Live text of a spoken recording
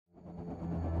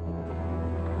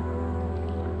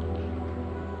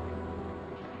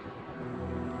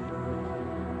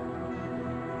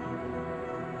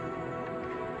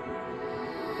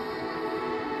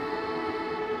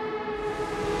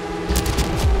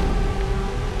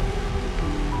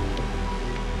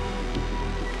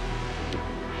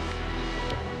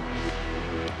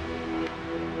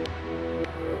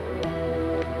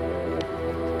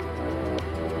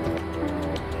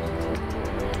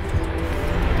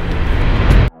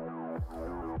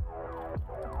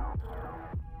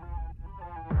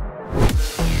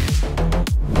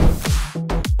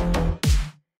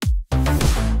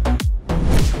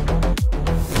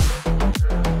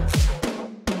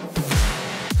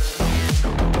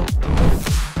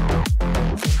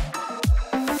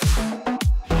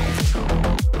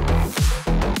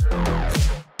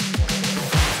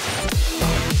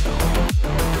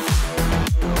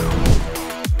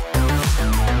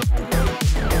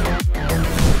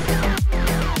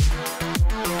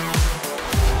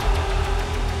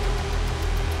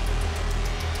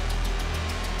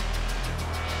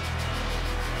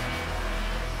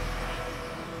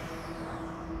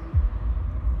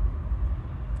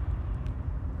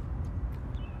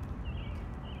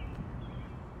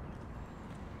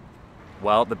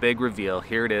Well, the big reveal,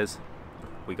 here it is.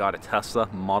 We got a Tesla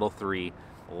Model 3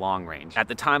 long range. At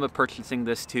the time of purchasing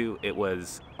this too, it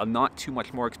was not too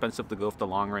much more expensive to go with the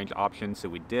long range option, so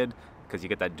we did, because you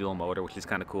get that dual motor, which is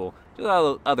kind of cool.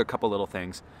 Just other couple little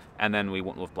things. And then we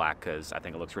went with black because I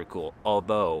think it looks really cool.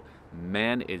 Although,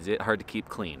 man, is it hard to keep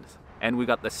clean. And we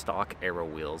got the stock aero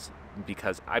wheels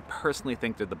because I personally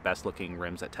think they're the best looking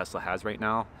rims that Tesla has right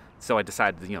now. So I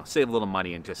decided to, save a little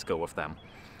money and just go with them.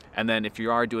 And then if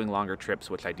you are doing longer trips,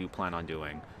 which I do plan on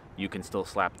doing, you can still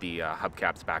slap the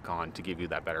hubcaps back on to give you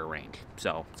that better range.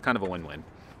 So it's kind of a win-win.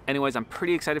 Anyways, I'm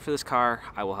pretty excited for this car.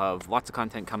 I will have lots of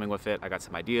content coming with it. I got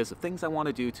some ideas of things I want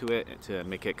to do to it to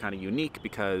make it kind of unique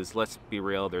because let's be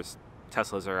real,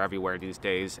 Teslas are everywhere these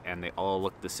days and they all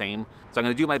look the same. So I'm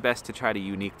going to do my best to try to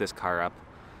unique this car up.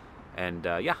 And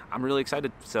yeah, I'm really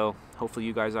excited. So hopefully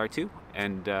you guys are too.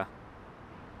 And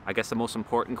I guess the most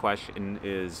important question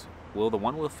is, will the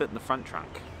one wheel fit in the front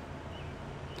trunk?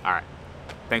 All right.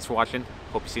 Thanks for watching.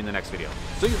 Hope you see you in the next video.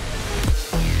 See you.